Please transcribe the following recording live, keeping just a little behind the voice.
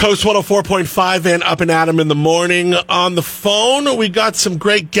Coast 104.5 and Up and Adam in the morning. On the phone, we got some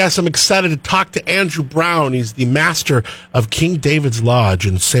great guests. I'm excited to talk to Andrew Brown. He's the master of King David's Lodge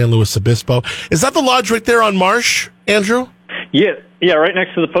in San Luis Obispo. Is that the lodge right there on Marsh, Andrew? Yeah, right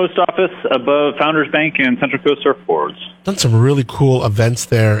next to the post office above Founders Bank and Central Coast Surfboards. Done some really cool events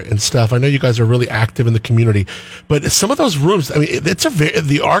there and stuff. I know you guys are really active in the community, but some of those rooms, I mean,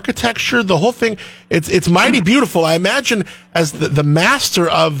 the architecture, the whole thing, it's mighty beautiful. I imagine as the master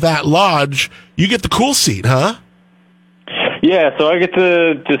of that lodge, you get the cool seat, huh? Yeah, so I get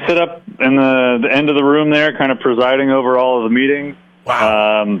to sit up in the end of the room there, kind of presiding over all of the meetings.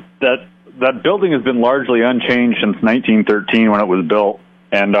 Wow. That building has been largely unchanged since 1913 when it was built,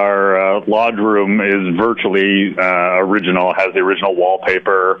 and our lodge room is virtually original, has the original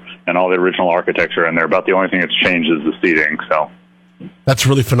wallpaper and all the original architecture in there. About the only thing that's changed is the seating. So that's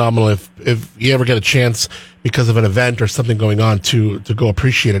really phenomenal. If you ever get a chance because of an event or something going on to go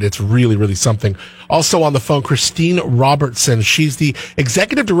appreciate it, it's really, really something. Also on the phone, Christine Robertson. She's the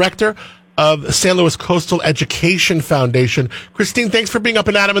executive director of San Luis Coastal Education Foundation. Christine, thanks for being up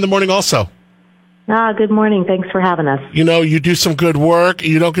and Adam in the morning also. Good morning. Thanks for having us. You know, you do some good work.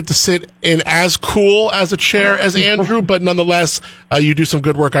 You don't get to sit in as cool as a chair as Andrew, but nonetheless, you do some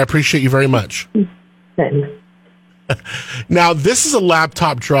good work. I appreciate you very much. Now, this is a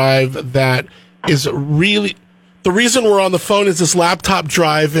laptop drive that is really... The reason we're on the phone is this laptop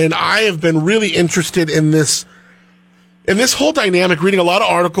drive, and I have been really interested in this whole dynamic, reading a lot of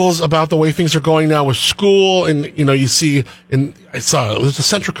articles about the way things are going now with school. And, you know, you see, I saw it was the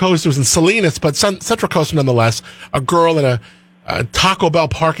Central Coast, it was in Salinas, but Central Coast nonetheless, a girl in a Taco Bell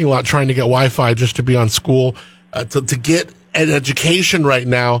parking lot trying to get Wi-Fi just to be on school, to get an education right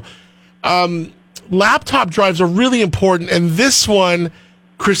now. Laptop drives are really important. And this one,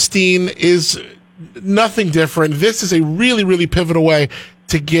 Christine, is nothing different. This is a really, really pivotal way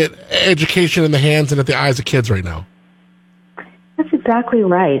to get education in the hands and at the eyes of kids right now. That's exactly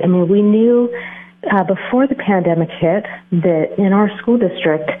right. I mean, we knew before the pandemic hit that in our school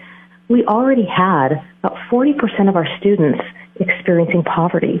district, we already had about 40% of our students experiencing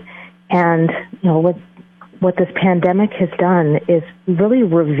poverty. And, you know, what this pandemic has done is really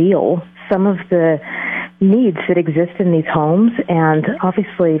reveal some of the needs that exist in these homes. And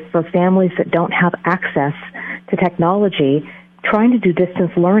obviously for families that don't have access to technology, trying to do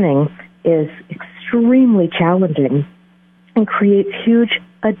distance learning is extremely challenging and creates huge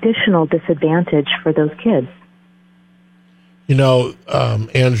additional disadvantage for those kids. You know,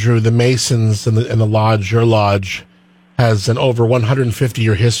 Andrew, the Masons and the lodge, your lodge, has an over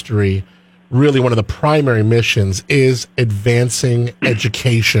 150-year history. Really, one of the primary missions is advancing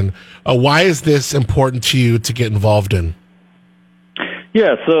education. Why is this important to you to get involved in?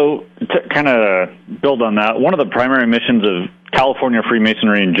 Yeah, so to kind of build on that, one of the primary missions of California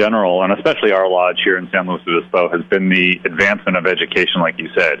Freemasonry in general, and especially our lodge here in San Luis Obispo, has been the advancement of education, like you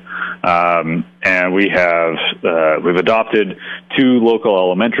said. And we've adopted 2 local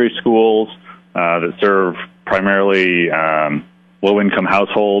elementary schools that serve primarily low-income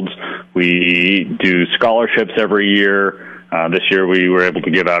households. We do scholarships every year. This year we were able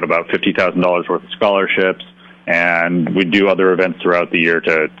to give out about $50,000 worth of scholarships, and we do other events throughout the year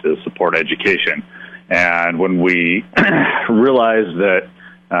to support education. And when we realized that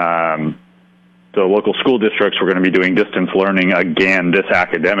the local school districts were going to be doing distance learning again this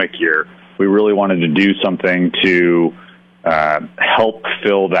academic year, we really wanted to do something to help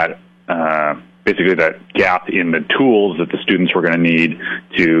fill that, basically that gap in the tools that the students were going to need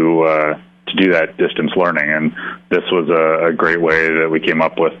to do that distance learning. And this was a great way that we came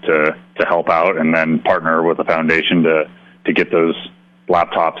up with to help out and then partner with the foundation to get those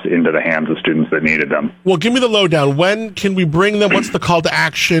laptops into the hands of students that needed them. Well, give me the lowdown. When can we bring them? What's the call to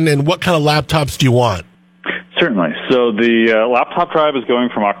action, and what kind of laptops do you want? Certainly. So the laptop drive is going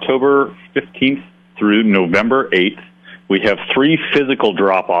from October 15th through November 8th. We have 3 physical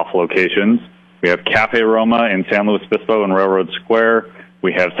drop-off locations. We have Cafe Roma in San Luis Obispo and Railroad Square.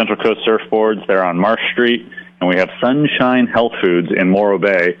 We have Central Coast Surfboards there on Marsh Street. And we have Sunshine Health Foods in Morro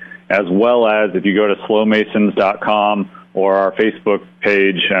Bay, as well as if you go to slowmasons.com or our Facebook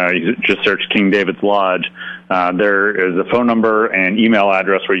page, you just search King David's Lodge. There is a phone number and email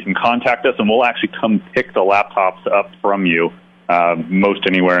address where you can contact us, and we'll actually come pick the laptops up from you most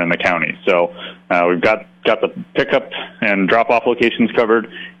anywhere in the county. So we've got the pickup and drop-off locations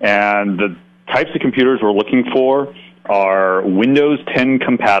covered, and the types of computers we're looking for are Windows 10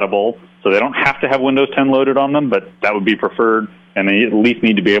 compatible, so they don't have to have Windows 10 loaded on them, but that would be preferred, and they at least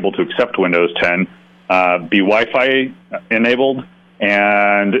need to be able to accept Windows 10. Be Wi-Fi enabled,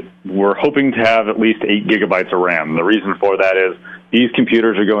 and we're hoping to have at least 8 gigabytes of RAM. The reason for that is these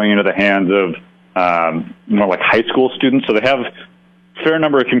computers are going into the hands of more like high school students. So they have a fair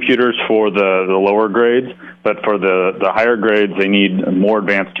number of computers for the lower grades, but for the higher grades, they need more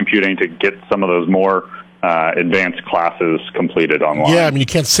advanced computing to get some of those more advanced classes completed online. Yeah, I mean, you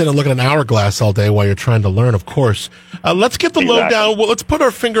can't sit and look at an hourglass all day while you're trying to learn, of course. Let's get the lowdown. Well, let's put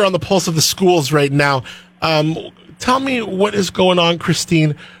our finger on the pulse of the schools right now. Tell me what is going on,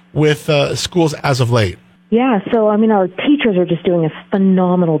 Christine, with schools as of late. Yeah, so, I mean, our teachers are just doing a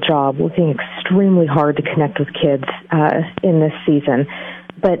phenomenal job, working extremely hard to connect with kids in this season.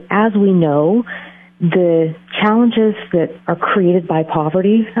 But as we know, the challenges that are created by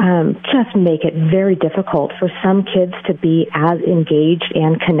poverty just make it very difficult for some kids to be as engaged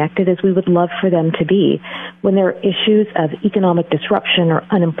and connected as we would love for them to be. When there are issues of economic disruption or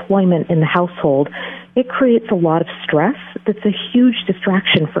unemployment in the household, it creates a lot of stress that's a huge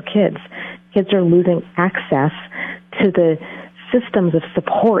distraction for kids. Kids are losing access to the systems of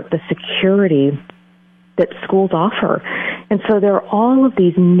support, the security that schools offer. And so there are all of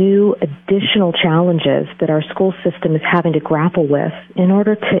these new additional challenges that our school system is having to grapple with in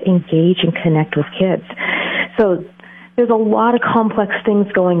order to engage and connect with kids. So there's a lot of complex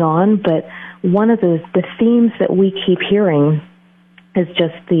things going on, but one of the themes that we keep hearing is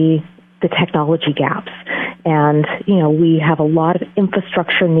just the technology gaps. And, you know, we have a lot of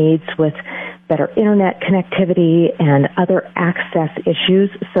infrastructure needs with better internet connectivity and other access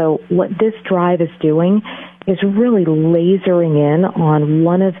issues. So what this drive is doing is really lasering in on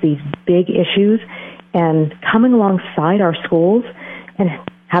one of these big issues and coming alongside our schools and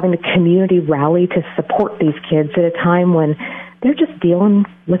having the community rally to support these kids at a time when they're just dealing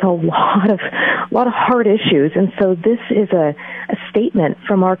with a lot of hard issues. And so this is a statement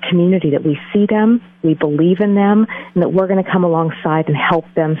from our community that we see them, we believe in them, and that we're going to come alongside and help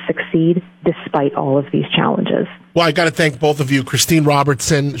them succeed despite all of these challenges. Well, I got to thank both of you. Christine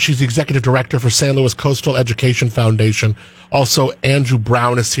Robertson, she's the executive director for San Luis Coastal Education Foundation. Also, Andrew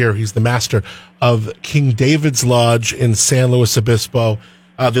Brown is here. He's the master of King David's Lodge in San Luis Obispo.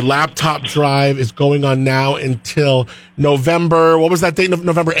 The laptop drive is going on now until November. What was that date?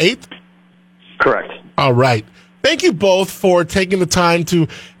 November 8th? Correct. All right. Thank you both for taking the time to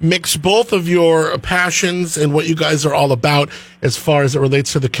mix both of your passions and what you guys are all about as far as it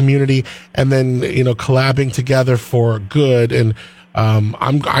relates to the community, and then, you know, collabing together for good. And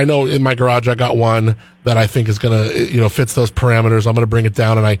I know in my garage I got one that I think is gonna, you know, fits those parameters. I'm gonna bring it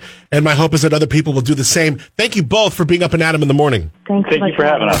down, and my hope is that other people will do the same. Thank you both for being up and Adam in the morning. Thank you for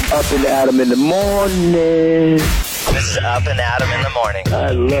having us. Up and Adam in the morning. This is Up and Adam in the morning.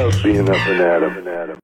 I love being up and Adam.